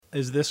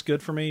Is this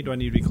good for me? Do I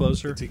need to be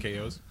closer? The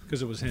TKOs?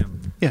 Because it was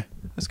him. Yeah,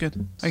 that's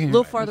good. A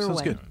little farther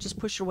away. Good. Just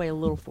push it away a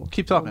little forward.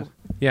 Keep talking.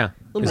 Yeah.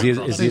 Is he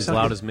as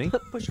loud as me?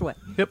 Push it away.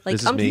 Yep. Like,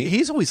 this is me.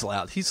 He's always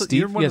loud. Steve,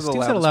 you're one of the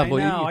Steve's loudest. loud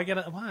voice. No, I get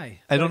it.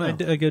 Why? I don't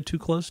know. I go too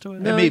close to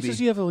it? No, maybe. it's just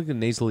you have like a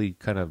nasally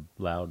kind of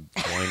loud,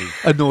 whiny,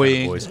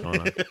 annoying voice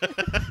going on.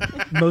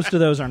 Most of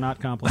those are not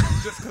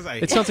compliments. Just because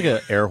It sounds like an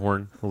air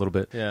horn a little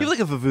bit. Yeah. You have like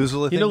a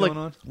vuvuzela thing like going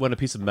on? when a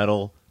piece of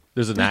metal,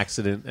 there's an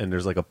accident and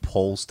there's like a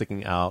pole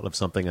sticking out of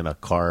something and a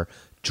car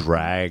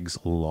drags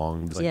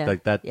along.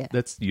 Like that. Yeah.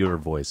 That's your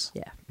voice.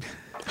 Yeah.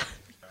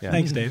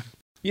 Thanks, Dave.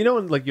 You know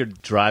when like you're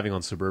driving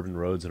on suburban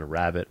roads and a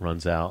rabbit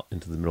runs out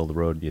into the middle of the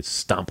road and you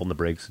stomp on the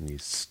brakes and you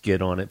skid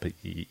on it, but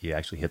you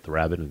actually hit the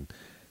rabbit and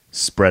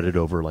spread it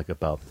over like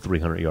about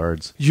 300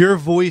 yards. Your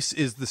voice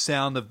is the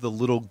sound of the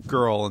little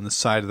girl on the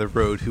side of the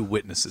road who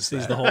witnesses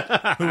that. The whole,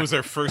 who was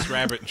her first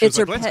rabbit? And she It's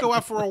was like, her let's pet- go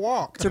out for a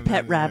walk. It's her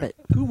pet rabbit.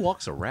 Who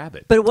walks a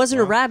rabbit? But it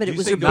wasn't a rabbit. It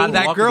was her not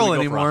baby. that girl Go for a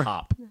anymore.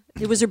 hop?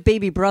 It was her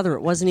baby brother.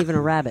 It wasn't even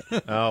a rabbit.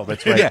 Oh,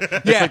 that's right.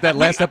 It's like that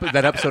last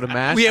that episode of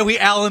MASH. We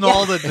Alan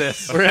Alda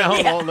this. Where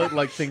all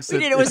like thinks We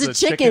that did. It was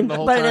it's a chicken, the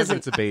whole but time, it isn't.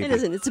 It's a baby. It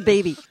isn't. It's a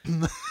baby.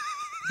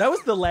 that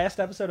was the last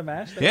episode of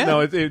MASH? Yeah.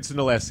 No, it's in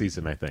the last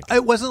season, I think.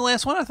 It wasn't the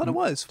last one. I thought it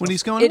was when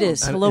he's going. It home.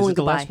 is. Hello Is and it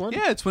the goodbye. last one?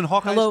 Yeah, it's when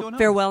Hawkeye's Hello, going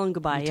farewell, and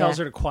goodbye. He Yeah. tells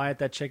her to quiet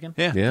that chicken?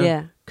 Yeah.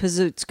 Yeah, because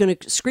it's going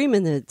to scream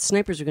and the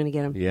snipers are going to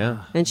get him.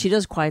 Yeah. And she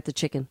does quiet the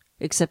chicken,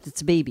 except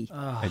it's a baby.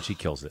 And she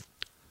kills it.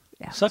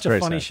 Such a Very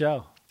funny sad.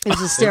 show. It was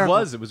hysterical.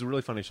 It was a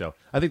really funny show.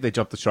 I think they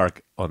jumped the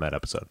shark on that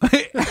episode.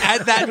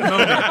 At that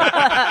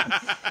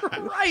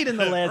moment. Right in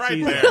the last Right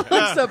season.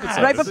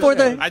 there. Right before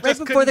the I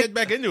just couldn't get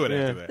back into it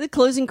after that. the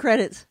closing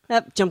credits.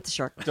 Yep, jump the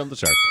shark. Jumped the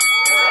shark.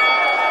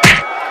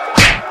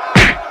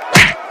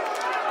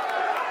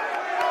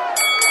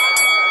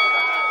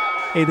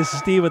 Hey, this is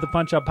Steve with the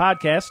Punch Up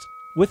Podcast.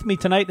 With me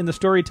tonight in the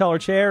storyteller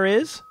chair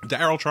is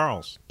Darryl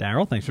Charles.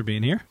 Darryl. Thanks for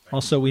being here.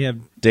 Also, we have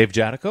Dave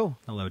Jadico.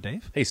 hello,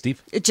 Dave. Hey,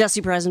 Steve.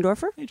 Jessie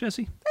Preisendorfer. Hey,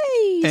 Jesse.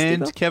 Hey,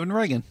 And Steve-o. Kevin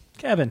Regan.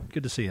 Kevin.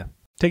 Good to see you.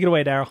 Take it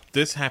away, Darryl.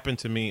 This happened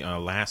to me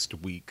last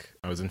week.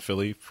 I was in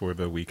Philly for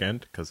the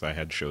weekend because I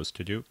had shows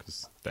to do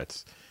because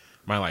that's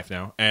my life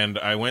now. And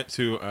I went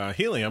to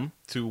Helium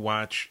to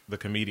watch The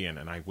Comedian,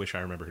 and I wish I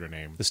remembered her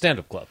name. The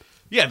stand-up club.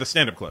 Yeah, the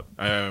stand-up club.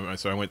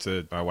 So I went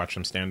to watch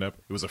some stand-up.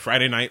 It was a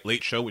Friday night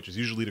late show, which is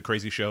usually the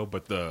crazy show,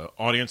 but the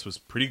audience was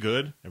pretty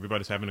good.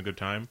 Everybody's having a good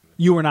time.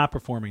 You were not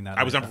performing that.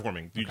 I was night, not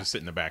performing. You just sit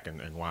in the back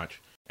and watch.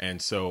 And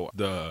so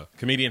the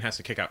comedian has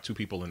to kick out two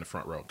people in the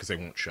front row because they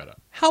won't shut up.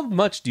 How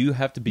much do you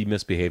have to be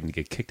misbehaving to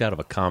get kicked out of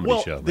a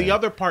comedy show? The man?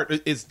 other part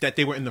is that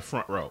they were in the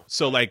front row.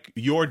 So, like,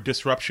 your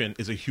disruption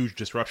is a huge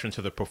disruption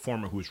to the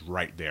performer who's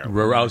right there.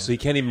 Oh, so he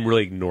can't even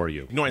really ignore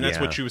you. No, and that's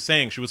Yeah. what she was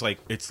saying. She was like,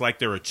 it's like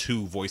there are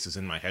two voices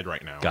in my head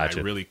right now. Gotcha.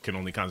 I really can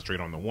only concentrate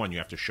on the one. You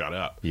have to shut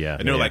up. Yeah,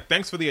 And they were yeah. like,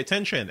 thanks for the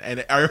attention.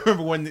 And I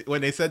remember when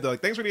they said,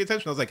 thanks for the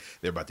attention, I was like,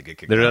 they're about to get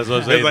kicked They're, out. that's what I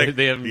was saying, Like,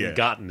 they haven't yeah.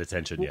 gotten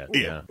attention yet.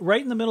 Yeah.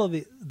 Right in the middle of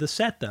the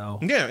set, though.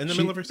 Yeah, in the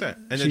middle of her set.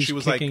 And then she's she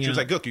was like, kicking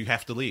out. look, you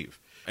have to leave.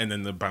 And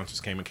then the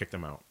bouncers came and kicked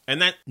them out.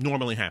 And that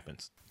normally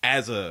happens.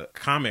 As a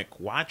comic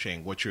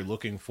watching, what you're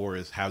looking for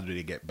is how did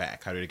they get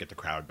back? How did they get the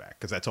crowd back?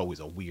 Because that's always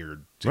a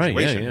weird Right,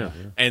 situation. yeah.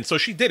 And so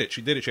she did it.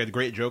 She had a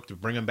great joke to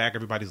bring them back.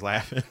 Everybody's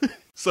laughing.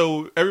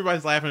 So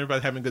everybody's laughing.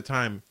 Everybody's having a good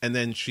time. And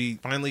then she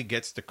finally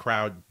gets the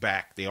crowd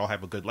back. They all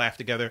have a good laugh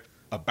together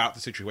about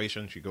the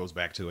situation. She goes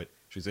back to it.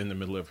 She's in the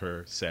middle of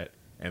her set.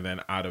 And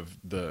then out of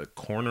the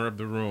corner of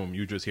the room,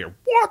 you just hear,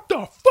 what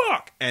the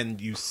fuck?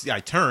 And you see, I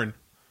turn,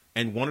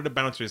 and one of the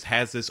bouncers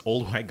has this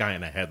old white guy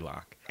in a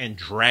headlock and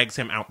drags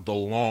him out the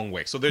long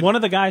way. So One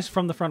of the guys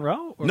from the front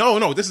row? Or-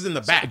 no, this is in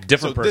the back.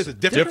 different So this person. is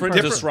Different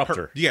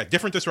disruptor.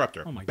 Different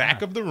disruptor. Oh my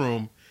back God. of the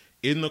room,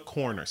 in the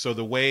corner. So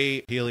the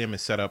way Helium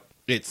is set up,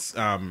 it's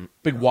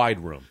Big wide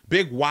room.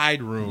 big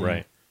wide room.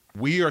 Right.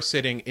 We are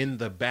sitting in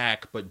the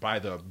back, but by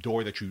the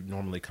door that you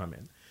normally come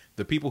in.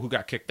 The people who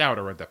got kicked out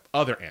are at the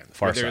other end.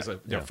 Far There's side,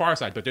 They're yeah. far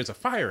side, but there's a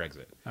fire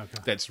exit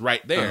that's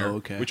right there, Oh,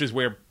 okay. which is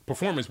where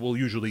performers will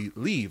usually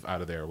leave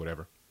out of there or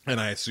whatever. And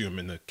I assume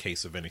in the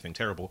case of anything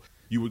terrible,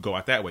 you would go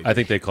out that way. I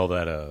think they call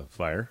that a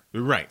fire.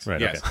 Right. Right,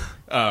 Yes.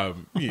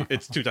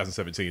 It's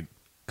 2017.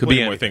 Could Way be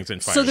more anything. things in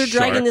fire. So they're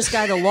dragging Shark. this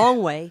guy the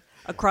long way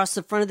across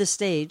the front of the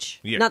stage.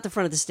 Yeah. Not the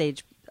front of the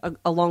stage,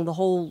 along the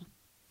whole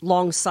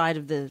long side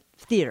of the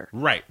theater.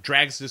 Right.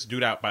 Drags this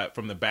dude out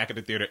from the back of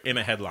the theater in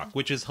a headlock,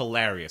 which is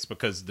hilarious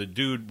because the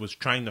dude was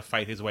trying to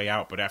fight his way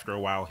out, but after a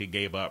while he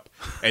gave up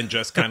and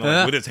just kind of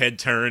like, with his head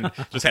turned,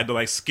 just had to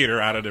like skitter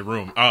out of the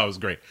room. Oh, it was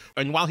great.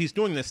 And while he's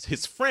doing this,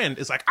 his friend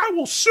is like, I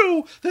will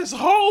sue this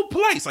whole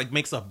place. Like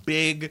makes a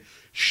big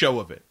show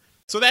of it.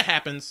 So that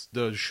happens.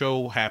 The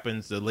show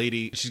happens. The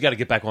lady, She's got to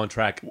get back on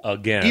track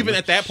again. even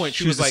at that point,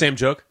 she was the like, same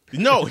joke.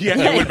 no, yeah,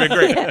 that would have been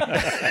great.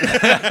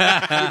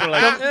 People are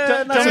like,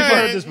 Tell me if I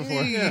heard this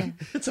before.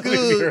 Tell me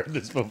if you heard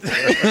this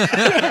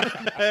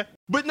before.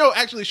 But no,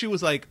 actually, she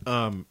was like,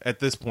 at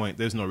this point,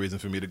 there's no reason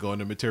for me to go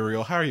into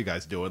material. How are you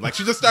guys doing? Like,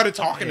 she just started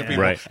talking to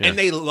people, and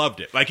they loved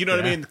it. Like, you know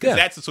what I mean? Because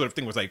that's the sort of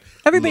thing where it's like,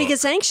 Everybody look,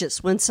 gets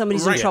anxious when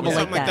somebody's in trouble when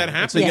something like that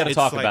happens. So you got to it's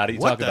talk like, about it. You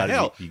what talk the about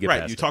hell? it. You get right.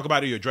 past You it. talk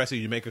about it. You address it.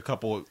 You make a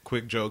couple of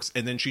quick jokes,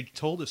 and then she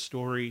told a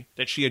story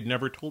that she had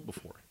never told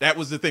before. That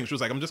was the thing. She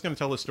was like, I'm just going to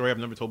tell a story I've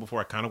never told before.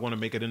 I kind of want to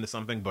make it into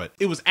something, but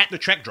it was at the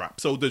check drop,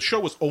 so the show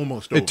was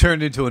almost over. It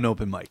turned into an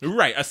open mic.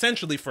 Right.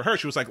 Essentially, for her,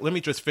 she was like, let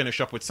me just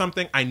finish up with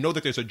something. I know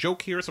that there's a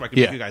joke here, so I can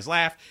make you guys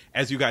laugh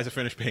as you guys are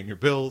finished paying your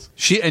bills.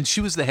 She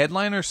was the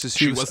headliner? So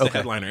She was the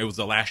headliner. It was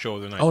the last show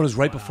of the night. Oh, it was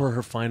right before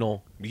her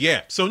final.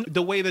 Yeah. So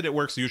the way that it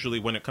works usually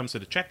when it comes to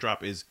the check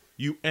drop is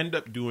you end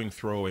up doing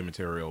throwaway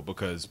material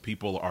because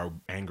people are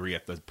angry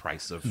at the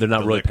price of They're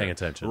not the really liquor. paying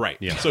attention. Right.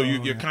 Yeah. So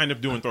you're kind of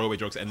doing throwaway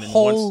jokes. And then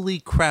Holy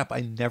crap,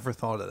 I never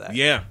thought of that.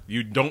 yeah,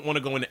 you don't want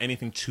to go into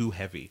anything too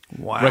heavy.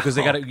 Wow. Right, because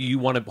you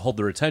want to hold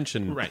their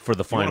attention for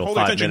the You wanna final hold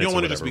 5 attention. minutes. You don't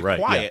want or to just be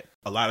whatever. Right, quiet.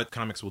 A lot of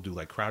comics will do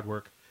like crowd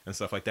work and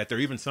stuff like that. There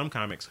are even some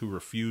comics who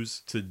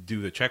refuse to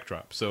do the check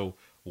drop. So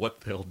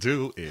what they'll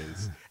do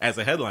is, as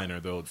a headliner,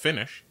 they'll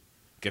finish,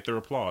 get their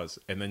applause,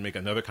 and then make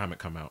another comic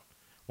come out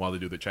while they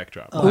do the check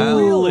drop. Wow.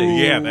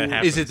 Really? Yeah, that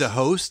happens. Is it the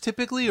host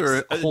typically,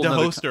 or a whole the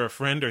nother host or a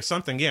friend or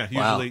something? Yeah,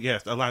 Wow. usually, yeah.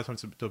 A lot of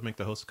times they'll make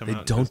the host come They out.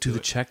 and don't just do the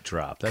it. check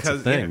drop. That's the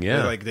 'Cause, thing.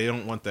 Yeah. like they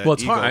don't want that. Well,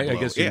 it's ego hard. I blow.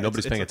 guess Yeah,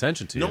 nobody's paying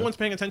attention to No you. one's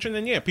paying attention.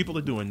 Then people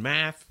are doing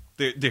math.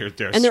 They're And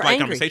they're slight angry.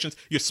 conversations.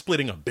 You're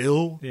splitting a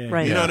bill. Yeah.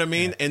 Right. You know Yeah. what I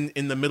mean? And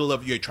in the middle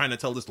of you're trying to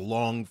tell this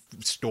long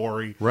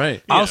story.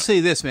 Right. Yeah. I'll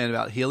say this, man,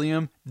 about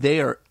Helium. They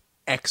are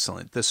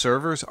excellent. The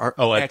servers are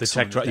Oh, at the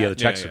excellent check drop. at Yeah, that.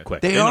 the checks Yeah, are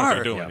quick. They know what are.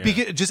 they're doing, yeah.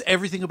 Because just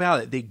everything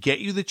about it. They get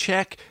you the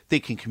check. They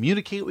can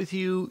communicate with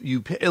you.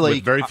 You pay, like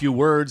with very few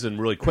words and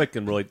really quick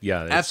and really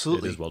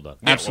Absolutely. it is well done.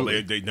 Yeah, Absolutely.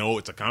 Well, they know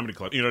it's a comedy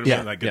club. You know what Yeah. I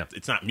mean? Like Yeah.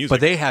 it's not music. but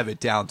they have it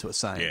down to a Yeah.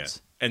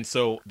 science. And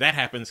so that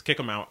happens, kick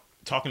them out.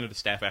 Talking to the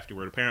staff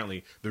afterward,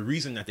 apparently the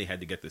reason that they had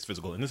to get this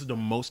physical, and this is the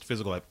most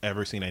physical I've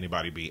ever seen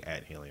anybody be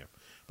at Helium,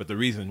 but the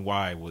reason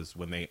why was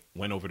when they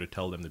went over to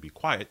tell them to be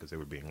quiet because they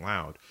were being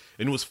loud,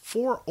 and it was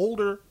 4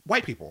 older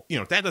white people. You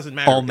know, that doesn't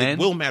matter. All men? It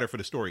will matter for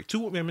the story. 2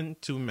 women,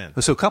 2 men.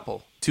 So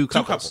couple. Two 2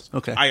 couples. couples.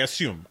 Okay. I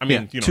assume. I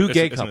mean, Yeah. you know, 2 it's,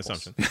 gay it's an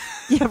couples. assumption.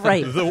 Yeah,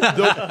 right.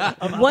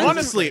 One,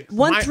 honestly,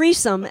 one my-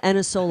 threesome and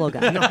a solo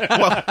guy.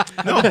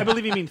 I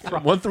believe you mean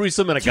One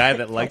threesome and a guy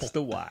that likes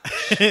to watch.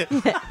 Yeah.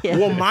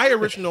 Well, my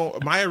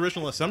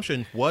original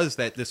assumption was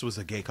that this was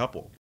a gay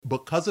couple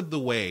because of the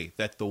way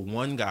that the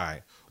one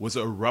guy was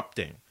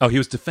erupting, Oh, he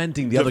was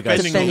defending the other guy.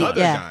 defending the so-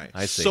 other yeah. guy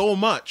I see. so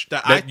much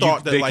that I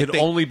thought that they like could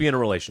only be in a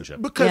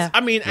relationship. because Yeah.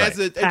 I mean, as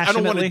a I don't want to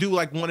Passionately. do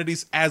like one of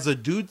these as a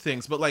dude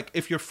things, but like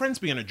if your friend's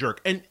being a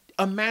jerk, and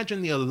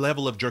imagine the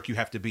level of jerk you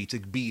have to be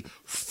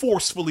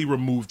forcefully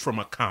removed from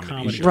a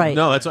comedy show. Right.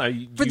 No, that's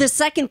For the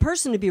second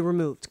person to be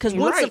removed. Because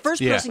once the Right.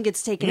 first Yeah. person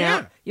gets taken Yeah.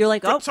 out, you're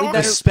like, oh, So we better,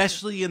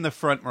 Especially in the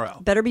front row.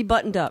 better be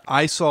buttoned up.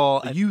 I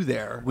saw you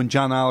there when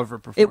John Oliver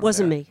performed. It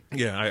wasn't there. me.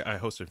 Yeah, I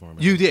hosted for him.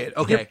 You did.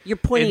 Okay. You're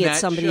pointing In at that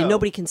somebody show- and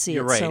nobody can see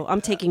You're it. right. So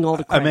I'm taking all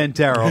the I credit. meant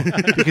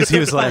Daryl because he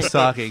was last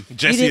talking.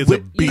 Jesse you is a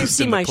didn't, beast you didn't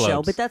see in the my show,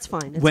 clubs. but that's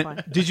fine. It's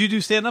fine. Did you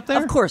do stand up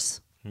there? Of course.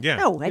 Yeah.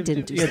 No, I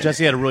didn't do Yeah, that.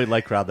 Jesse had a really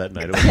light crowd that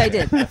night. It was- Yeah, I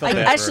did. felt bad for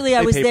her. Actually,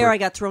 I They was paid there. for- I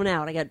got thrown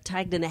out. I got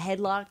tagged in a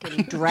headlock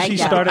and dragged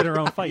she out. started her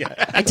own fight.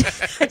 I did-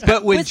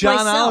 But when with John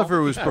myself.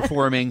 Oliver was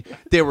performing,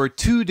 there were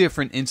 2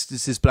 different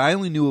instances, but I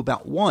only knew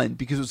about one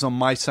because it was on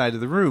my side of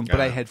the room. But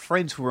I had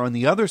friends who were on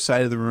the other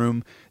side of the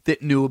room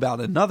that knew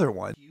about another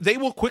one. They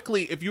will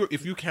quickly, if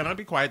you cannot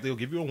be quiet, they'll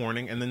give you a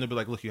warning, and then they'll be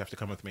like, "Look, you have to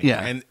come with me."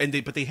 Yeah.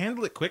 But they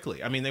handle it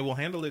quickly. I mean, they will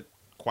handle it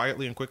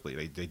quietly and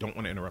quickly. They don't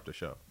want to interrupt the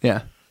show.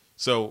 Yeah.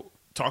 So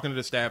talking to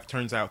the staff,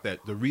 turns out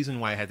that the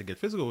reason why I had to get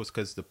physical was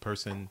because the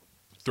person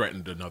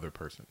threatened another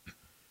person.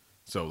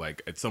 So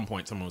like at some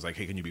point, someone was like,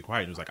 "Hey, can you be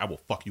quiet?" And he was like, "I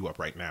will fuck you up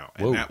right now."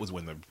 And Whoa. that was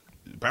when the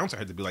bouncer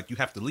had to be like, "You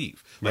have to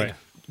leave." Like Right.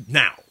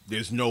 now,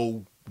 there's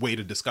no way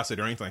to discuss it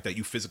or anything like that.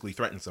 You physically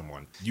threaten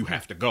someone, you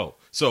have to go.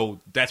 So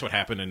that's what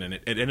happened, and then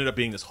it ended up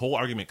being this whole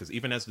argument because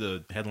even as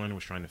the headliner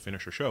was trying to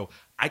finish her show,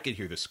 I could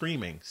hear the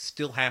screaming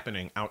still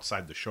happening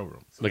outside the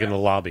showroom. Like in the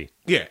lobby.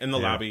 Yeah, in the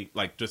Yeah. lobby,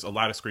 like just a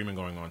lot of screaming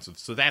going on.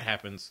 So that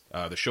happens.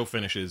 The show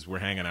finishes. We're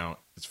hanging out.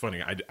 It's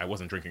funny. I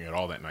wasn't drinking at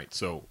all that night,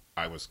 so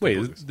I was. Wait,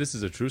 completely- this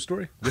is a true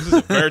story? this is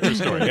a very true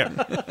story.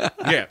 Yeah,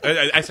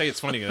 yeah. I say it's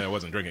funny that I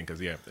wasn't drinking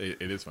because it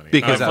is funny.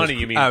 Because Funny,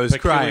 you mean I was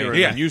peculiar crying. and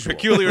yeah, unusual.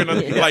 peculiar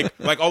and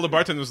like all the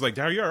bartenders was like,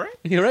 "Darryl, you all right?"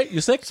 You all right?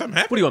 You sick? Something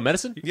happened? What do you want,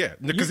 medicine? Yeah,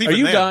 because Are even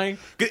you then, dying?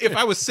 If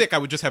I was sick, I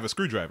would just have a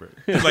screwdriver.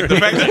 Like the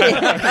fact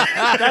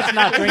that That's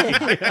not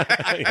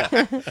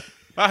drinking.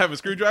 I have a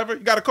screwdriver. You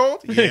got a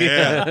cold?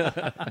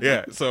 Yeah,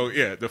 yeah. So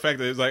yeah, the fact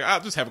that it's like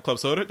I'll just have a club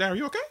soda. Darryl,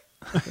 you okay?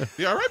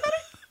 You all right, buddy?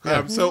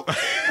 So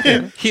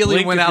Helium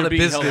Blink went if out you're of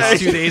being held business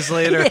hostage. 2 days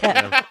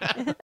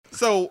later.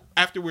 So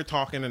after we're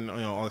talking and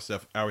all this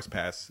stuff, hours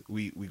pass.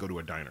 We go to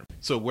a diner.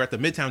 So we're at the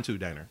Midtown 2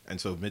 diner, and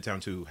so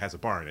Midtown 2 has a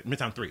bar in it.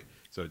 Midtown 3,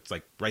 so it's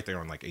like right there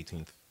on like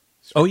 18th.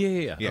 Street. Oh,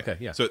 yeah. Okay,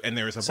 yeah. So and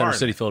there is a Center bar in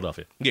City, it.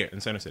 Philadelphia. Yeah,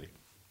 in Center City.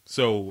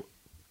 So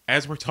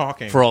as we're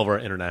talking. For all of our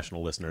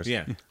international listeners.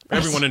 Yeah.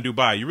 Everyone in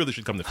Dubai, you really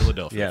should come to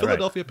Philadelphia. Yeah, right.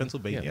 Philadelphia,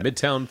 Pennsylvania. Yeah,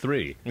 Midtown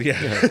 3. Yeah,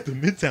 the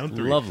Midtown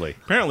 3. Lovely.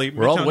 Apparently,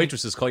 where all the Midtown-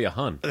 waitresses call you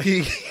hun.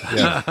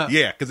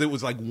 Yeah, because it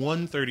was like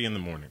 1:30 in the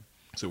morning.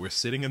 So we're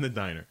sitting in the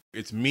diner.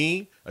 It's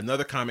me,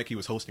 another comic he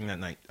was hosting that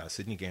night,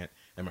 Sidney Gant,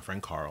 and my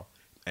friend Carl.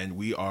 And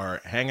we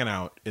are hanging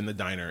out in the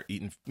diner,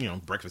 eating,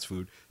 breakfast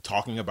food,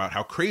 talking about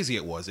how crazy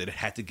it was that it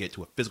had to get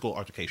to a physical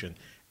altercation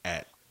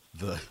at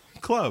the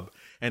club.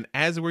 And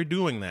as we're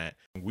doing that,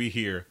 we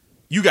hear,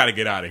 "You got to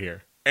get out of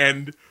here."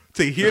 And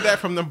to hear that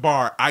from the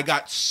bar, I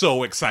got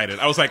so excited.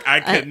 I was like,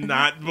 I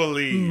cannot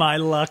believe My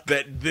luck.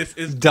 that this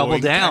is Double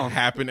going down. to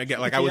happen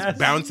again. Like I was Yes.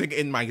 bouncing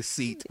in my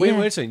seat. Wait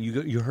a second.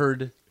 You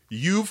heard...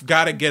 You've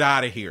got to get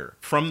out of here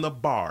from the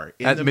bar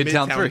in At the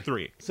Midtown Midtown 3.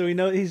 3. So we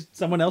know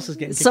someone else is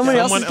getting kicked Someone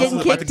out. else is getting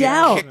about to kicked get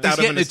out. kicked He's out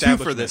of getting an a 2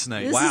 for establishment. this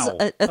night. This Wow.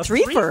 is a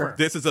threefer.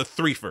 This is a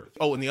threefer.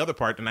 Oh, and the other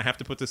part, and I have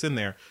to put this in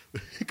there,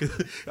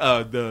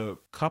 the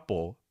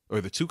couple, or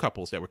the 2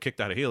 couples that were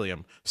kicked out of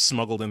Helium,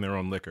 smuggled in their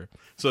own liquor.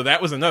 So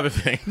that was another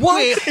thing.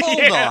 Wait, hold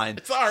Yeah, on.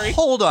 sorry.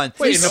 Hold on.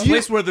 Wait, in a You-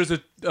 place where there's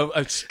a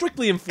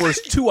strictly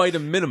enforced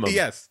 2-item minimum,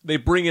 Yes. they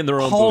bring in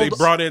their own Hold- booze.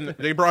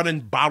 They brought in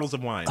bottles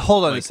of wine.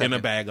 Hold on a like, second. in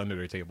a bag under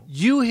their table.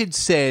 You had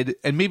said,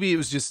 and maybe it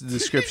was just the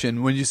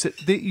description when you said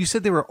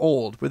they were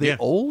old. Were they Yeah.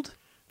 old?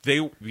 They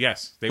Like,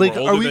 were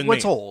older than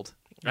what's me. old?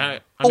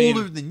 I mean,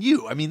 Older than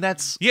you. I mean,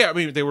 that's Yeah, I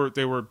mean they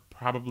were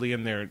probably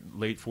in their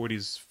late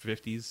 40s,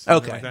 50s.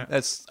 Something okay. like that.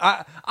 That's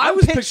I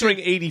was picturing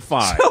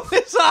 85.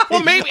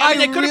 Well, maybe I mean,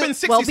 they could have been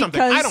 60 Well,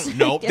 something. I because- don't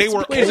know. They Yes,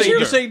 were because Wait, you're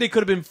older. saying they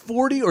could have been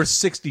 40 or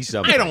 60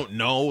 something? I don't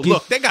know.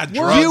 Look, they got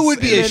drugs. You would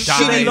be a and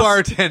shitty died.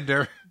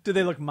 bartender. Do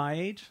they look my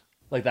age?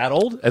 Like that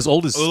old? As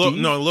old as A little,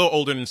 Steve? no, a little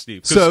older than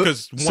Steve. So,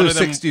 Because so one of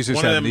them, 60s or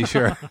one of them- 70s,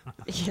 sure.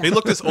 They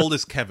looked as old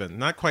as Kevin,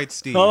 not quite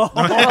Steve.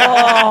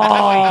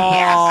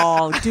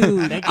 Oh,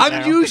 dude.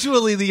 I'm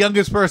usually the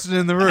youngest person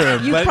in the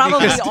room. You but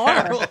probably because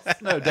are.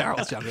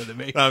 Daryl's younger than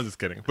me. No, I'm just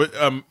kidding. But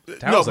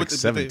Daryl's like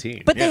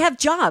 17. But they Yeah. have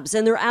jobs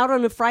and they're out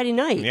on a Friday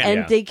night Yeah.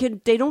 and Yeah.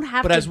 they don't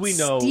have But to as we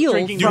know, steal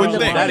drinking from You the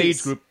would think. that parties.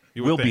 age group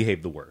You would will think.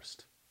 behave the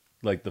worst.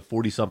 Like the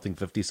 40-something,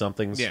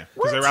 50-somethings. yeah,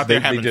 because they're out there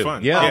They having do.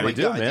 fun. Yeah, Oh they my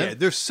do, God, man. yeah,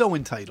 they're so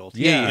entitled.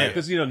 Yeah, Yeah.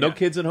 because no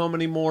kids at home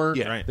anymore.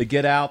 Yeah. Right. They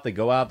get out, they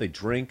go out, they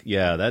drink.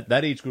 Yeah,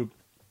 that age group,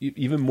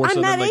 even more so I'm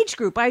than that like age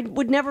group. I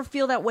would never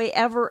feel that way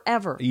ever.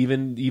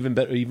 even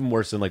better, even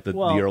worse than like the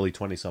Well- early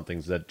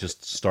 20-somethings that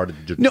just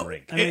started to No,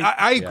 drink.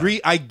 I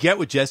agree. I get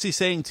what Jesse's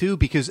saying too,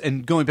 because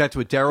and going back to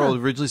what Daryl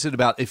originally said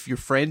about if you're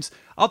friends,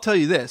 I'll tell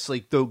you this: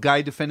 like the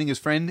guy defending his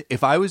friend.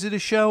 If I was at a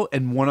show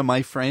and one of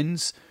my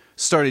friends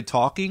started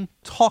talking,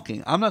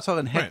 I'm not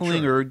talking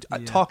heckling sure. or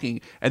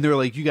talking, and they're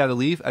like, "You got to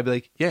leave," I'd be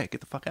like, "Yeah,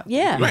 get the fuck out."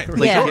 Yeah. Right.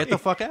 Like, Yeah. get the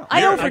fuck out. I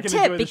I can enjoy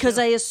overtip the because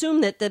show. I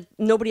assume that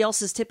nobody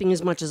else is tipping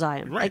as much as I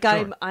am. Right, Like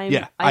sure. I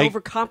Yeah, I-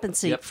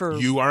 overcompensate for.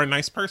 You are a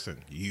nice person.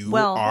 You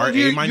Well, are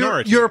you're- a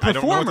minority. you're a I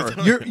don't know what to performer.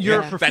 tell You're you. a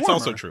That's performer.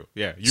 also true.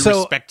 Yeah, you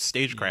So- respect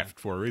stagecraft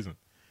for a reason.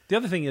 The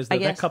other thing is I that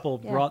guess,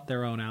 couple yeah. brought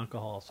their own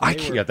alcohol. So I they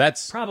can't- were Yeah,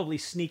 that's probably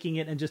sneaking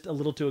it and just a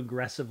little too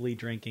aggressively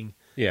drinking.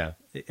 yeah.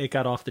 It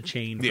got off the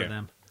chain for Yeah.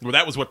 them. Well,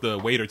 that was what the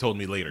waiter told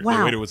me later. The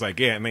Wow. waiter was like,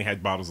 "Yeah," and they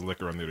had bottles of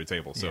liquor under the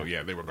table. So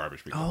yeah, they were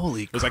garbage people.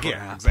 Holy It was like, yeah,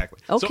 crap. exactly.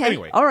 Okay. So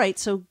anyway, All right.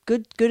 So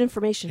good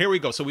information. here we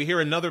go. So we hear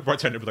another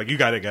bartender be like, "You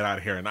got to get out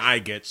of here," and I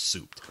get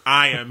souped.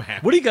 I am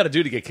happy. What do you got to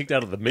do to get kicked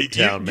out of the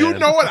Midtown, you man?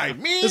 know what I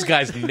mean? This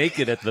guy's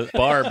naked at the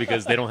bar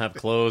because they don't have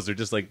clothes. They're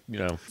just like,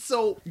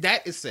 So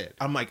that is said.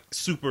 I'm like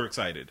super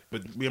excited.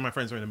 But me and my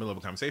friends are in the middle of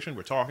a conversation.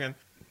 We're talking.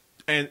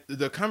 And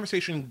the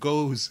conversation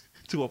goes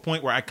to a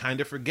point where I kind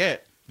of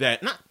forget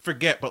that, not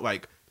forget, but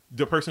like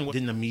the person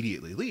didn't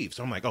immediately leave.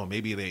 So I'm like, oh,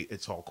 maybe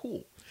it's all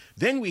cool.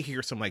 Then we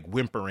hear some like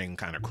whimpering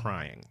kind of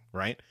crying,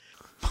 right?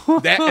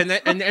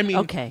 And I mean,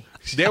 Okay.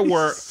 there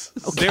was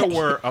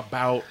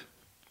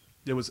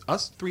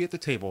us 3 at the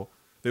table.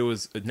 There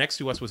was next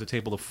to us was a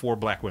table of 4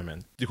 black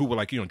women who were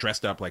like,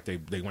 dressed up like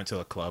they went to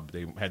a club.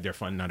 They had their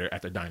fun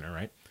at the diner,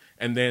 right?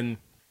 And then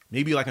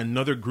maybe like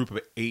another group of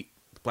 8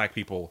 black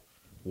people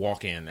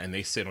walk in and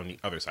they sit on the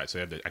other side. So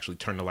they had to actually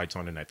turn the lights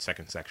on in that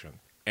second section.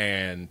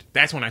 And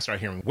that's when I start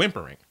hearing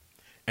whimpering.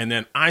 And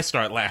then I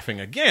start laughing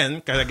again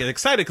because I get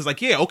excited because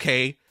like, yeah,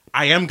 okay,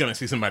 I am going to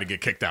see somebody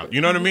get kicked out.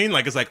 You know what I mean?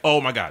 Like, it's like, oh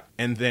my God.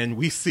 And then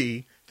we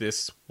see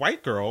this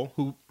white girl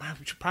who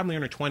she's probably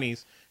in her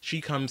 20s. She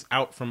comes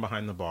out from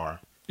behind the bar.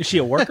 Is she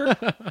a worker?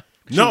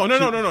 No.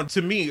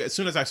 To me, as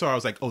soon as I saw her, I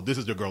was like, oh, this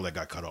is the girl that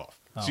got cut off.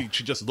 She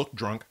just looked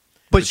drunk.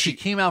 But she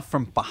came out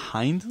from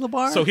behind the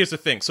bar. So here's the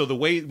thing. So the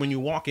way when you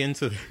walk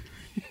into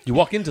you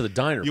walk into the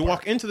diner. you part.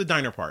 walk into the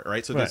diner part,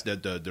 right? So Right.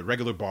 there's the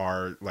regular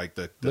bar, like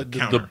the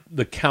counter.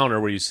 the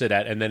counter where you sit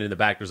at, and then in the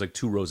back there's like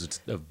 2 rows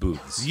of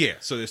booths. Yeah,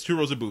 so there's 2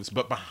 rows of booths,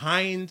 but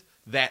behind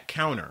that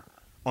counter,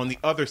 on the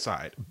other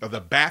side of the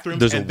bathroom,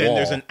 There's and a then wall.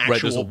 there's an actual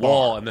right, there's a bar.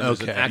 wall, and then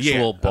there's an Okay.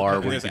 actual bar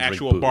and where there's you an can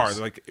actual drink bar, booze.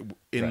 like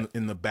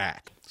in the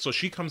back. So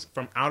she comes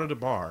from out of the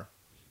bar,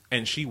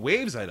 and she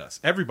waves at us,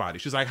 everybody.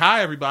 She's like,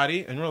 "Hi,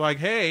 everybody," and we're like,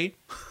 "Hey."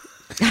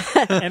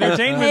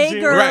 Entertainment. Hey,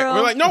 here. girl. Right.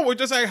 We're like, no, we're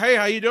just like, hey,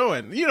 how you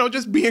doing? You know,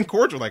 just being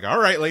cordial. Like, all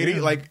right, lady.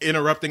 Like,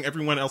 interrupting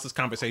everyone else's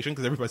conversation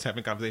because everybody's having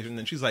a conversation.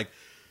 And she's like,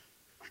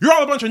 you're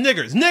all a bunch of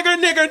niggers.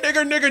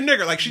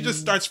 Nigger. Like, she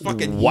just starts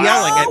fucking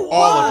yelling at all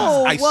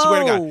of us. I swear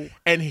to God.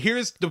 And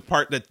here's the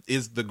part that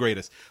is the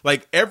greatest.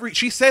 Like,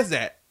 she says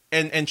that.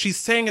 And she's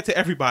saying it to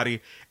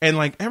everybody. And,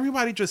 like,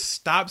 everybody just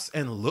stops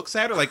and looks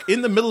at her. Like,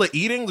 in the middle of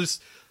eating,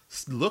 just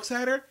looks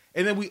at her.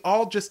 And then we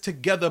all just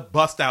together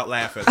bust out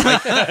laughing.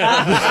 Like,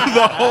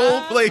 the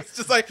whole place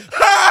just like,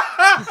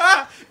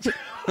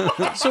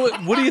 So,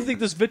 what do you think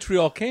this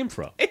vitriol came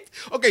from?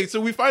 okay, so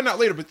we find out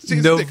later. But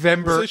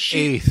November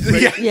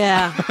 8th.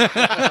 Yeah.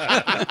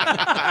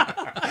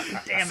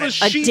 Damn A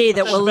it. day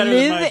that will better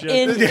than my live joke.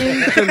 in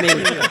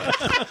infamy.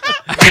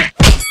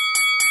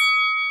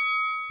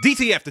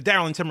 DTF, the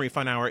Darryl and Timmery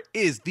Fun Hour,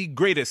 is the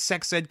greatest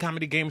sex ed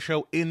comedy game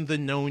show in the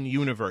known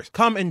universe.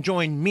 Come and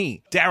join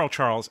me, Darryl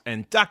Charles,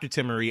 and Dr.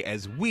 Timmery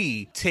as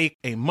we take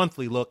a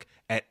monthly look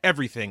at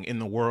everything in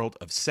the world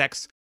of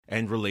sex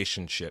and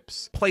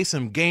relationships. Play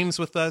some games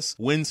with us,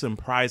 win some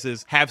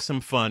prizes, have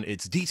some fun.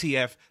 It's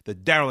DTF, the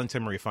Darryl and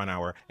Timmery Fun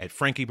Hour at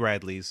Frankie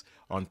Bradley's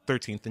on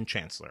 13th and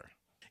Chancellor.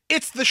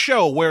 It's the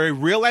show where a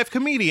real-life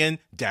comedian,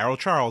 Darryl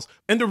Charles,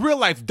 and a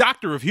real-life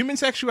doctor of human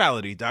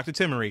sexuality, Dr.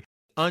 Timmery,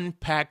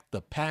 unpack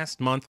the past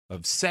month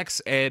of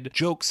sex ed,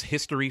 jokes,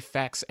 history,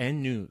 facts,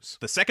 and news.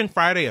 The second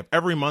Friday of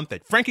every month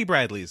at Frankie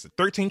Bradley's at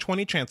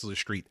 1320 Chancellor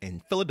Street in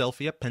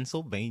Philadelphia,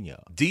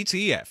 Pennsylvania.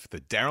 DTF, the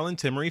Darryl and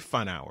Timmery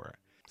Fun Hour.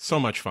 So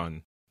much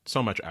fun.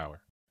 So much hour.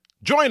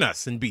 Join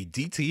us and be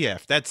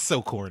DTF. That's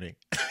so corny.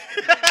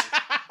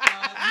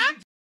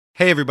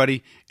 Hey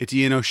everybody, it's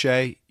Ian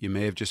O'Shea. You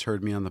may have just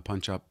heard me on the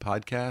Punch Up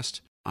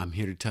podcast. I'm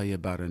here to tell you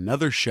about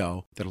another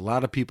show that a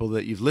lot of people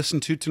that you've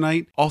listened to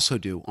tonight also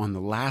do on the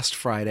last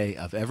Friday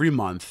of every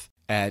month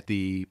at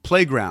the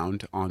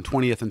Playground on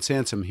 20th and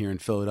Sansom here in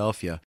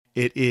Philadelphia.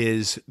 It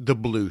is The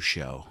Blue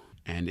Show,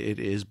 and it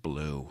is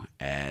blue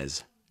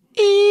as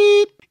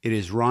eep. It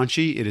is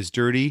raunchy, it is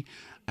dirty.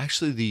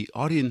 Actually, the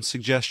audience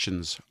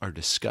suggestions are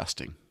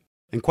disgusting.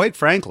 And quite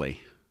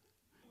frankly,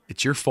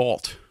 it's your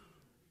fault.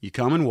 You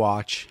come and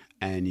watch,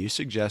 and you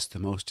suggest the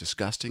most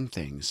disgusting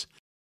things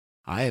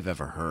I have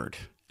ever heard.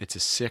 It's a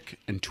sick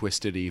and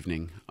twisted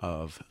evening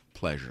of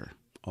pleasure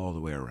all the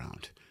way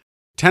around.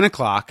 10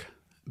 o'clock,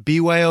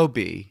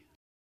 BYOB.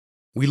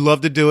 We love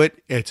to do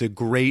it. It's a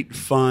great,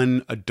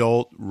 fun,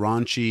 adult,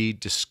 raunchy,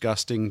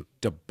 disgusting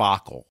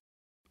debacle.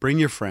 Bring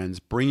your friends,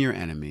 bring your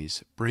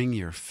enemies, bring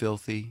your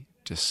filthy,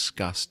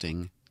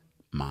 disgusting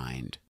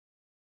mind.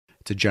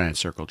 It's a giant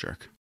circle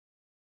jerk.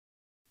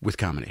 With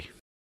comedy.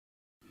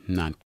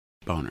 Not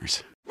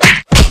boners.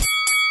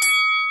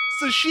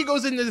 So she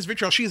goes into this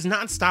vitriol. She is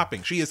not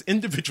stopping. She is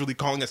individually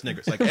calling us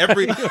niggers. Like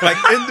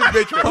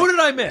individual. Who did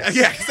I miss?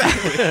 Yeah,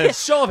 exactly.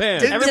 Show of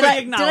hands. Everybody Did I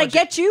acknowledge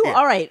get you? Yeah.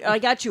 All right, I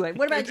got you.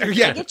 What about you?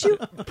 Did I get you?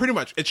 Pretty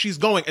much. And she's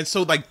going. And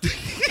so like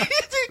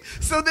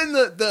so then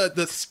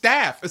the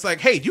staff is like,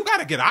 hey, you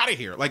gotta get out of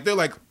here. Like they're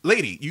like,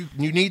 lady, you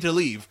need to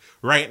leave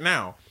right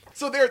now.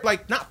 So they're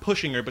like not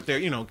pushing her, but they're,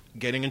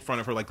 getting in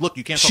front of her like, look,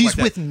 you can't talk She's like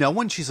that. with no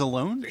one? She's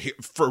alone?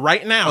 For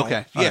right now. Okay.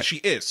 Yeah, All right. she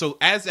is. So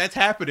as that's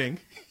happening,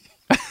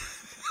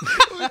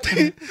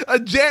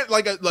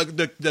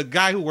 the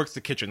guy who works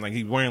the kitchen, like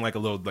he's wearing like a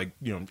little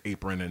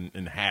apron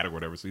and hat or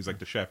whatever, so he's like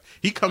the chef.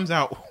 He comes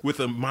out with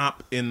a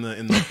mop in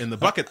the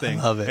bucket thing.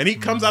 Love it. And he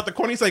comes out the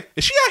corner, he's like,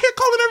 is she out here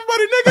calling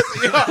everybody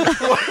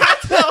niggas? Well, I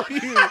tell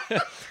you.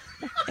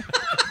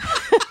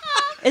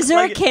 Is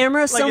there a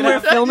camera somewhere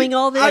filming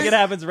all this? Like it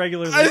happens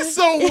regularly. I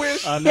so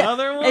wish.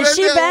 Another one? Is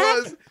she There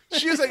back?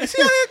 She was like, is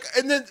she out here?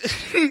 And then,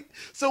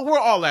 so we're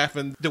all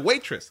laughing. The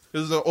waitress,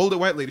 this is an older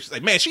white lady. She's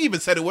like, man, she even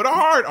said it with a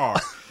hard R.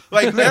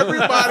 Like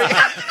everybody.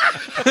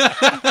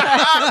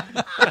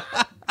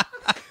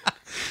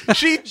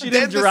 She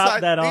didn't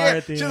drop that R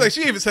at the She's end. like,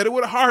 she even said it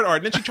with a hard R.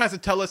 And then she tries to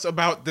tell us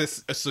about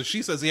this. So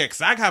she says, yeah,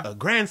 because I have a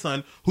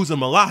grandson who's a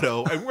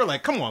mulatto. And we're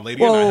like, come on,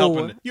 lady, you're not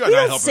helping. You're You not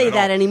don't helping say at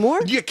that all.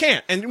 anymore. You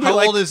can't. And we're How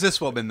like, old is this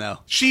woman, though?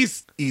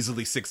 she's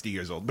easily 60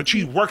 years old, but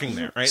she's working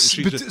there, right? And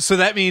she's just, So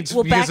that means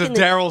Well, because back of in the-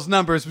 Daryl's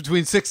numbers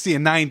between 60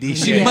 and 90,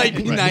 she Yeah. might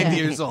be 90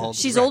 Yeah. years old.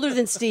 She's older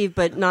than Steve,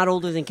 but not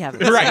older than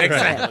Kevin. right,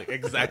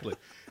 exactly.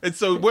 And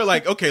so we're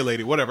like, okay,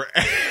 lady, whatever.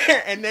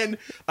 And then,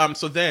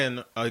 so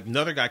then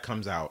another guy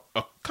comes out.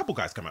 A couple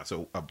guys come out.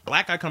 So a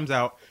black guy comes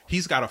out.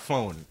 He's got a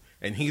phone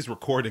and he's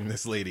recording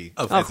this lady.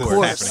 Of as it's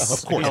course. happening.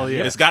 Of course, Hell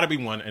yeah. It's got to be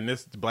one. And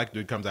this black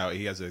dude comes out.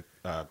 He has a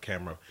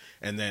camera.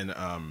 And then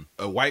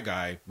a white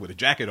guy with a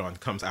jacket on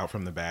comes out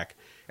from the back,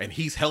 and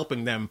he's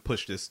helping them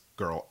push this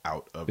girl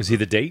out of. Is he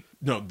the date?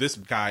 No, this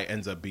guy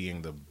ends up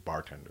being the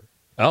bartender.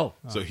 Oh.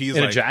 So he's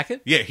in like, a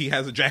jacket? Yeah, he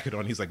has a jacket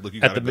on. He's like, look,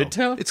 you At gotta the go.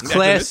 Midtown? It's At the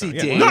classy,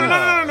 Midtown,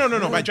 yeah. Dave.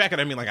 No. By jacket,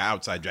 I mean like an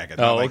outside jacket.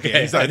 Not Oh, like, okay.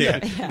 Yeah,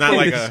 he's not, not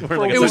like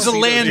a. It was a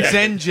Land's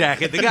End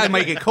jacket. The guy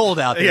might get cold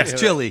out there. It's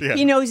chilly.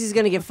 He knows he's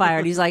going to get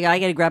fired. He's like, I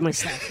got to grab my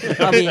stuff.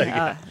 I mean,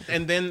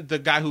 And then the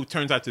guy who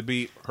turns out to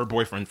be her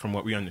boyfriend, from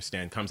what we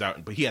understand, comes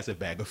out, but he has a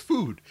bag of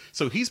food.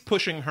 So he's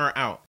pushing her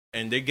out.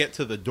 And they get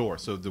to the door.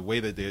 So the way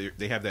that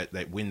they have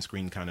that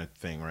windscreen kind of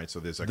thing, right? So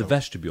there's like The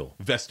vestibule.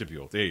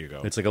 Vestibule. There you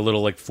go. It's like a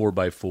little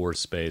 4x4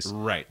 space.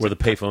 Right. Where the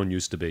payphone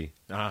used to be.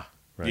 Ah.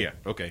 Right. Yeah,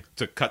 okay.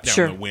 To cut down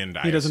Sure. the wind,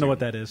 He doesn't know what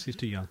that is. He's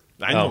too young.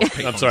 I know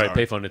what I'm sorry, payphones are.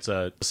 payphone. It's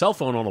a cell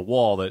phone on a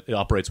wall that it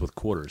operates with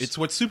quarters. It's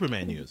what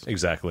Superman used.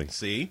 Exactly.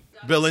 See?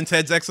 Bill and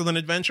Ted's Excellent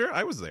Adventure?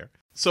 I was there.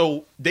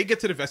 So they get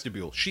to the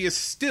vestibule. She is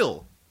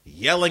still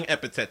yelling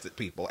epithets at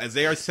people as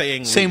they are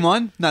saying... Same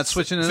one? Not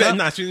switching it up?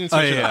 No, she didn't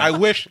switch it yeah. up. I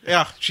wish...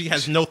 Yeah, she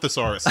has no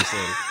thesaurus, this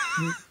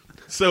lady.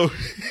 So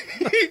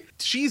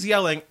she's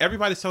yelling.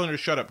 Everybody's telling her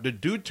to shut up. The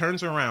dude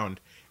turns around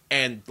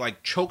and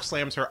like choke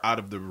slams her out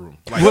of the room.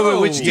 Like, Wait,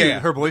 which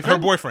dude? Her boyfriend?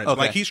 Her boyfriend. Okay.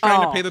 Like he's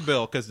trying to pay the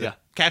bill because the Yeah.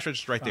 cash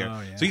register's right there.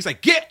 Oh, yeah. So he's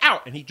like, "Get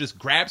out!" And he just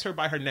grabs her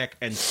by her neck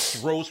and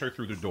throws her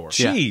through the door.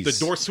 Jeez. The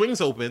door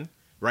swings open.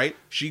 Right,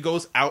 she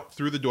goes out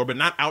through the door, but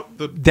not out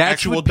the That's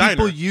actual what diner.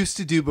 people used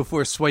to do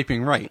before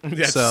swiping right.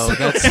 Yes. So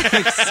that's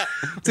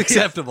it's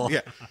acceptable.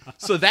 Yeah.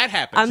 So that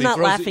happens. I'm He not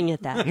throws laughing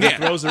at that. He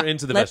throws her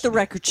into the Let the vestibule.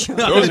 record show.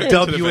 Throws her into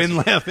Dub the you in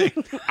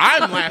vestibule. laughing.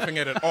 I'm laughing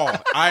at it all.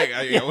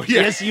 Yeah.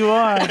 Yes, you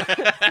are.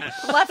 I'm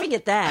laughing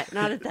at that,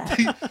 not at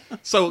that.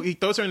 So he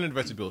throws her into the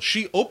vestibule.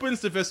 She opens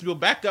the vestibule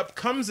back up,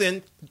 comes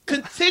in,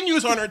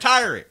 continues on her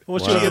tirade.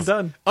 What should we have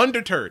done?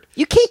 Undeterred.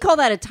 You can't call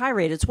that a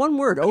tirade. It's one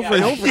word over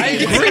and over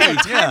again. agree. It's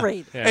not a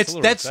tirade. Yeah, it's a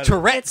little That's repetitive.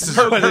 Tourette's is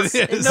what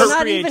it is. No,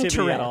 not even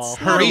creativity at all. Tourette's.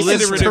 Her Racist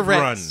alliterative run.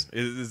 Tourette's.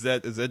 Is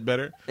that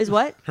better? Is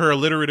what? Her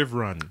alliterative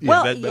run.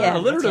 Well, is that better? yeah.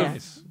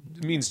 Alliterative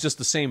means just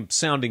the same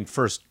sounding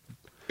first,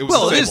 It was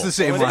Well, it syllable. is the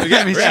same one. Yeah,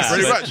 I mean, yeah,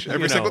 pretty but, much.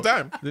 Every you single know,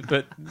 time.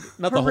 but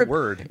not the whole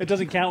word. It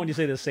doesn't count when you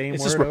say the same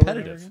It's word. just over and over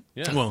repetitive. again.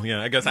 Yeah. Well,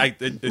 yeah, I guess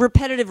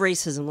Repetitive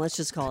racism. Let's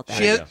just call it that.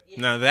 She had-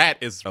 now that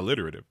is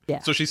alliterative.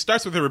 Yeah. So she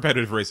starts with her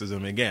repetitive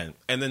racism again,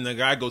 and then the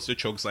guy goes to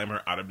choke slam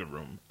her out of the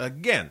room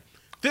again.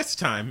 This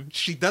time,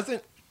 she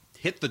doesn't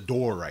hit the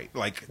door right.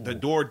 Like, the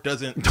door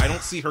doesn't... I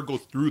don't see her go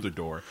through the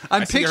door.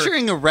 I'm I see her-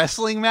 picturing a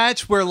wrestling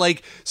match where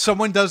like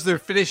someone does their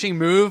finishing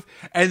move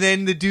and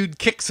then the dude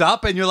kicks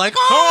up and you're like,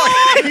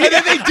 oh, and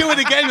then they do it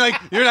again. You're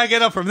like, you're not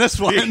getting up from this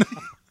one.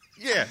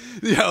 Yeah.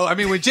 You know, I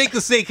mean, when Jake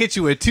the Snake hits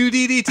you with 2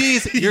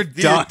 DDTs, you're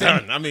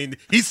done. I mean,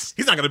 he's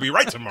not going to be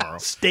right tomorrow.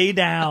 Stay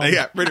down.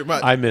 Yeah, pretty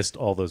much. I missed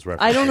all those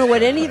references. I don't know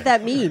what any of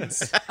that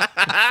means.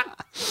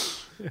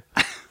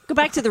 Go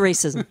back to the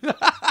racism.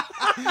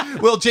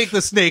 Well, Jake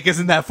the Snake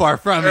isn't that far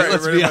from it. Right,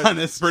 Let's pretty be much,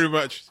 honest. Pretty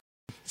much.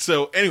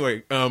 So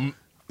anyway,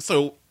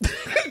 so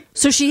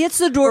So she hits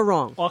the door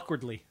wrong,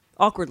 Awkwardly.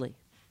 awkwardly.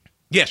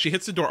 yeah, she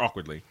hits the door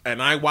awkwardly,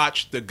 and I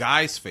watched the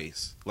guy's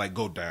face like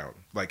go down,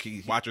 like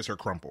he watches her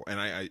crumple,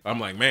 and I'm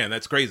like, man,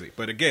 that's crazy.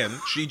 But again,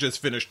 she just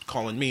finished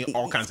calling me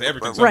all kinds of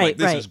everything, so I'm Right, like,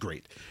 this right. is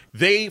great.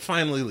 They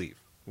finally leave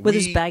With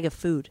his bag of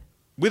food.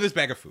 With his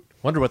bag of food.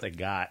 Wonder what they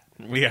got.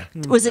 Yeah,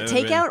 Was it That'd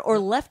have been- takeout or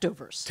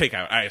leftovers?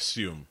 Takeout, I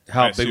assume.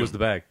 How I big assume. was the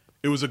bag?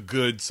 It was a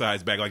good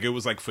sized bag, like it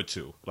was like for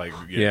two, like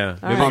Yeah.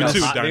 for Maybe Hummus. they two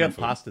got, they dining got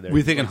food. pasta there.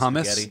 We thinking Like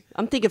hummus? spaghetti.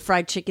 I'm thinking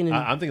fried chicken and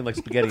I'm thinking like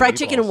spaghetti. fried and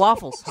chicken and meatballs.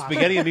 waffles.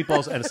 Spaghetti and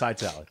meatballs and a side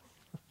salad.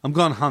 I'm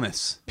going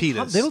hummus.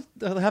 Pitas. They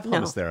don't have hummus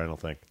No. there, I don't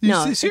think. You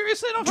No.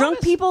 seriously don't Drunk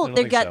hummus? people, don't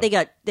they think got,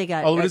 so. they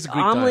got Oh, it is a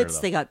Greek omelets,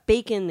 diner, they though. got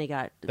bacon, they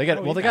got. They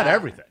got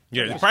everything.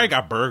 Yeah, you probably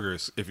got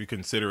burgers if you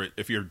consider it.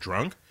 If you're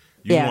drunk,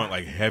 you Yeah. want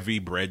like heavy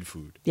bread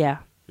food. Yeah,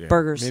 Yeah.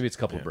 burgers. Maybe it's a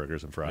couple of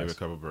burgers and Maybe fries. a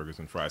couple of burgers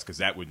and fries, because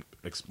that would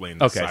explain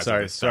the Okay, size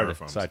sorry of the to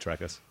styrofoams.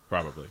 sidetrack us.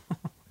 Probably.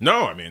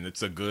 No, I mean,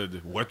 it's a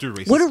good... What do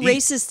racists What do eat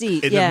racists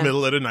eat? in Yeah. the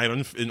middle of the night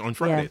on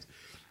Fridays?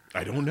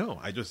 I don't know.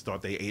 I just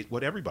thought they ate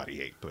what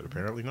everybody ate, but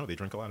apparently no, they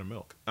drink a lot of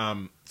milk.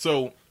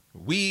 So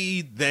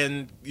we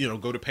then,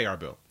 go to pay our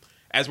bill.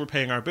 As we're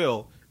paying our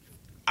bill,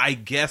 I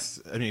guess,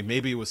 I mean,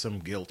 maybe it was some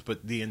guilt, but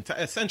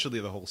essentially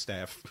the whole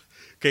staff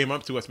came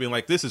up to us being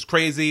like, this is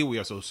crazy. We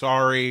are so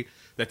sorry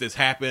that this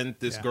happened.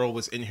 This girl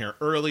was in here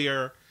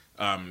earlier.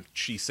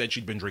 She said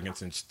she'd been drinking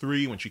since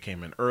 3 when she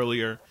came in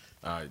earlier.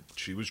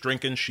 She was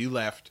drinking. She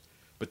left.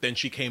 But then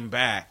she came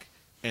back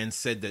and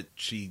said that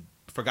she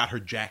forgot her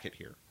jacket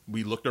here.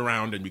 We looked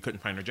around and we couldn't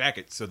find her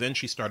jacket. So then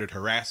she started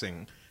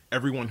harassing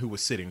everyone who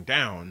was sitting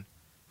down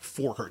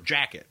for her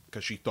jacket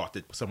because she thought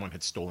that someone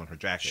had stolen her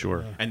jacket.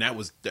 Sure. And that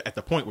was at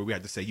the point where we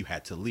had to say you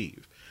had to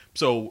leave.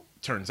 So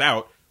turns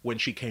out when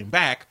she came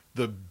back,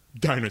 the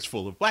diner's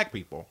full of black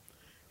people.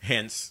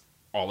 Hence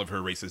all of her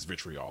racist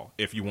vitriol,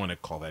 if you want to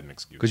call that an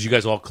excuse. Because you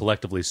guys all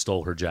collectively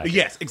stole her jacket.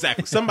 Yes,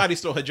 exactly. Somebody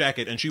stole her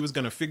jacket, and she was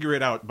going to figure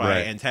it out by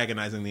Right.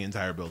 antagonizing the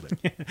entire building.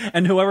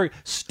 And whoever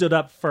stood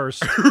up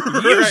first, you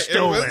Right,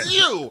 stole it it. was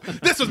you.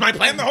 This was my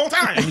plan the whole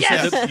time. You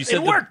said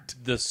it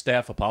worked. The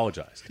staff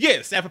apologized. Yeah,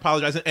 the staff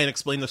apologized and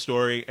explained the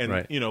story, and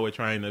Right. we're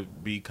trying to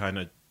be kind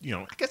of,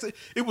 I guess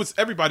it was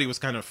everybody was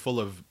kind of full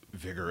of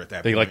vigor at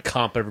that They point. like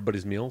comp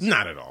everybody's meals.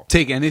 Not at all.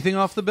 Take anything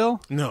off the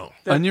bill? No.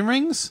 Onion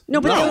rings? No,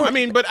 but they No, were, I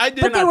mean, but I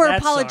did. but they not were that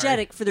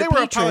apologetic for They their were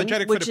patron,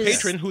 apologetic for which the is,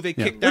 patron who they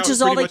kicked out which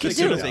is all pretty they much could as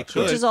soon do. as they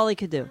could. Which is all they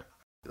could do.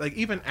 Like,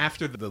 even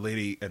after the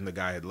lady and the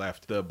guy had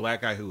left, the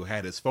black guy who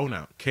had his phone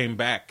out came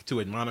back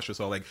to admonish us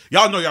all, like,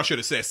 y'all know y'all should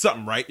have said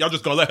something, right? Y'all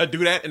just gonna let her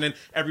do that? And then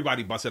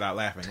everybody busted out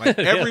laughing. Like,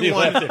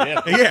 everyone,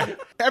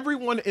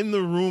 everyone in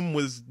the room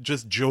was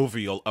just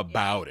jovial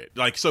about it.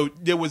 Like, so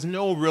there was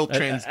no real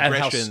transgression. And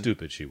how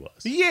stupid she was.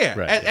 Yeah,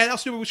 Right. and how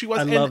stupid she was.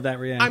 I love that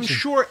reaction. I'm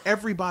sure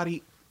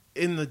everybody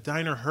in the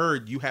diner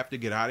heard, you have to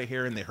get out of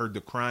here, and they heard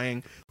the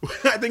crying.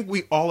 I think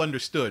we all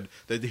understood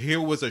that here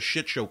was a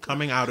shit show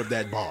coming out of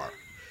that bar.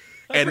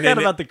 I forgot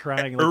about the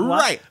crying. Like,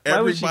 Right.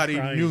 why was she Everybody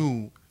crying?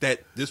 knew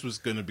that this was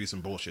going to be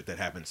some bullshit that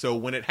happened. So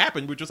when it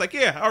happened, we're just like,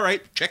 yeah, all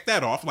right, check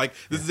that off. Like,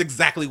 this is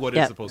exactly what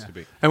it's supposed to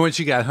be. And when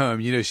she got home,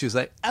 you know, she was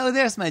like, "Oh,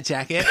 there's my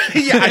jacket."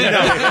 Yeah,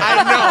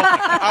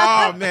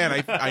 I know. Oh,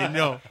 man, I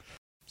know.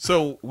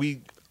 So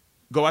we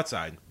go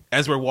outside.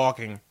 As we're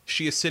walking,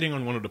 she is sitting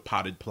on one of the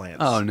potted plants.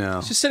 Oh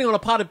no. She's sitting on a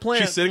potted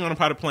plant. She's sitting on a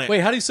potted plant.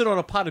 Wait, how do you sit on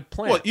a potted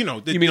plant? Well, you know,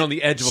 you mean on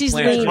the edge of a She's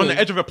plant? leaning. on the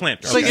edge of a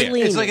plant. It's like,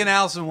 Okay. it's like an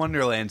Alice in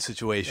Wonderland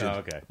situation. Oh,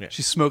 okay. Yeah.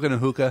 She's smoking a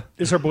hookah.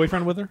 Is her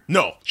boyfriend with her?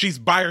 No, she's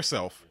by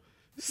herself,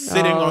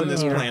 sitting on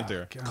this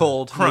planter.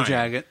 Cold, Crying. no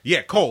jacket.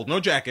 Yeah, cold, no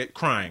jacket,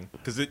 crying.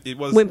 Because it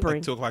was Whimpering.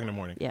 like 2 o'clock in the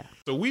morning. Yeah.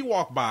 So we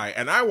walk by,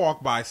 and I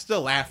walk by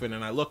still laughing,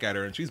 and I look at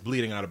her, and she's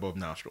bleeding out of both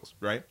nostrils,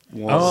 right?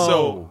 Oh,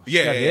 So,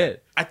 she got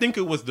hit. I think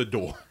it was the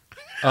door.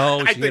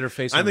 Oh, I she hit her think-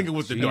 face. I on think the- it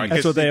was the door. I Jeez. That's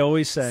guess what they it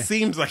always say.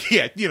 Seems like,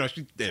 yeah, you know,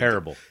 she's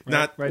Terrible.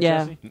 Not, Right,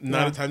 Yeah. Jesse?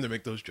 not a time to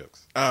make those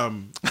jokes.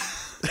 No,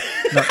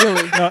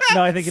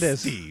 I think it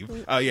is.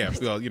 Steve. Yeah,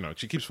 well, you know,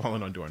 she keeps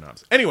falling on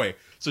doorknobs. Anyway,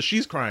 so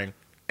she's crying,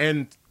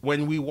 and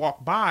when we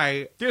walk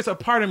by, there's a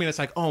part of me that's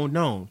like, oh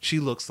no, she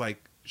looks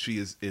like she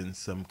is in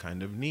some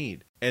kind of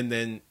need. And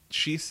then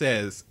she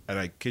says, and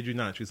I kid you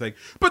not, she's like,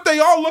 but they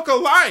all look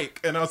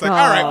alike. And I was like, all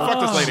right, fuck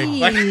this lady.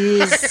 Like,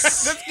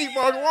 let's keep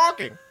on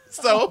walking.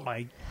 So, Oh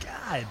my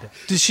God.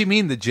 Does she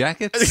mean the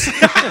jackets?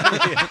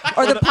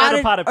 Or the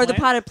potted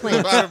potted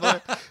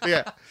plant.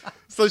 yeah.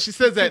 So she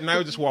says that, and I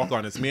would just walk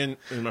on. It's me and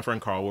my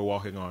friend Carl. We're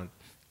walking on,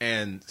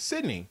 and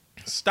Sydney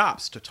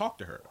stops to talk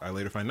to her. I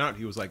later find out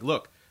he was like,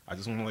 "Look, I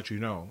just want to let you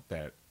know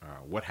that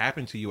what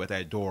happened to you at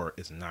that door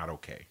is not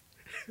okay."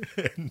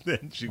 And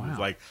then she was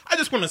like, "I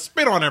just want to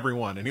spit on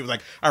everyone," and he was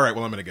like, "All right,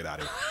 well, I'm gonna get out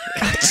of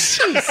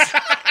here."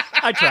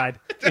 I tried.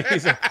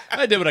 He's like,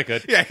 I did what I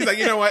could. Yeah, he's like,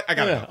 "You know what? I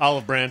got Yeah, to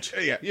olive branch.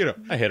 Yeah, you know."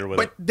 I hit her with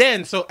But it.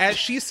 then, so as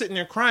she's sitting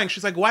there crying,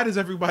 she's like, "Why does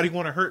everybody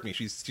want to hurt me?"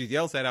 She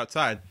yells that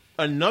outside.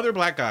 Another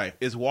black guy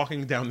is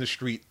walking down the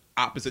street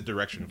opposite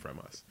direction from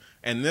us,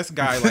 and this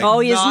guy, like, Oh,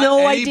 he has Not no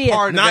any idea.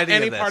 part of not any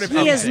any of part this. of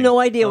He has anything. no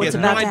idea He what's has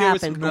about no to idea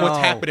happen. what's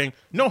No. happening.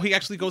 No, he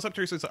actually goes up to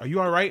her and says, "Are you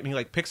all right?" And he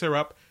like picks her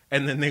up,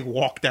 and then they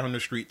walk down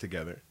the street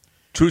together.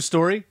 True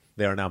story.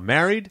 They are now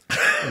married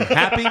and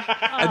happy.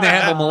 And they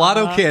have a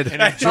mulatto kid.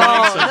 And enjoying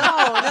some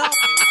No.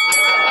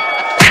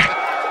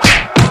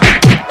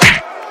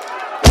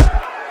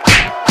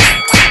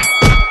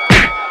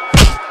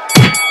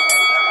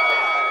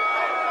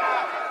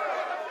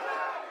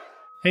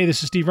 Hey,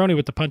 this is Steve Roney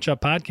with the Punch Up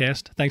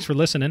Podcast. Thanks for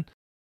listening.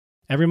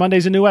 Every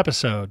Monday's a new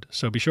episode,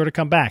 so be sure to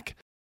come back.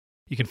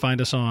 You can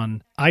find us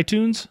on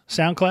iTunes,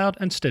 SoundCloud,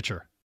 and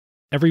Stitcher.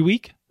 Every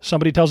week,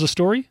 somebody tells a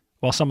story,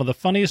 while some of the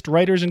funniest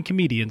writers and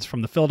comedians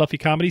from the Philadelphia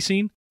comedy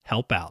scene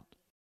help out.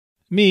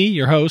 Me,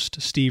 your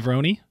host, Steve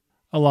Roney,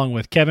 along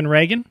with Kevin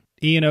Regan,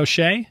 Ian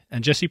O'Shea,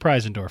 and Jessie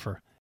Preisendorfer.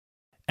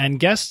 And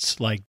guests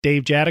like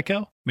Dave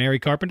Jadico, Mary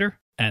Carpenter,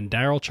 and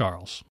Darryl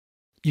Charles.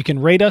 You can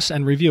rate us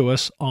and review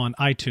us on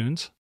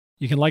iTunes.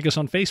 You can like us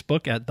on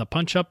Facebook at The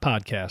Punch Up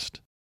Podcast.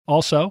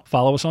 Also,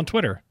 follow us on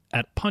Twitter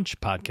at Punch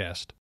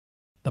Podcast.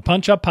 The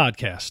Punch Up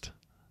Podcast.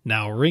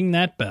 Now ring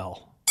that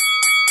bell.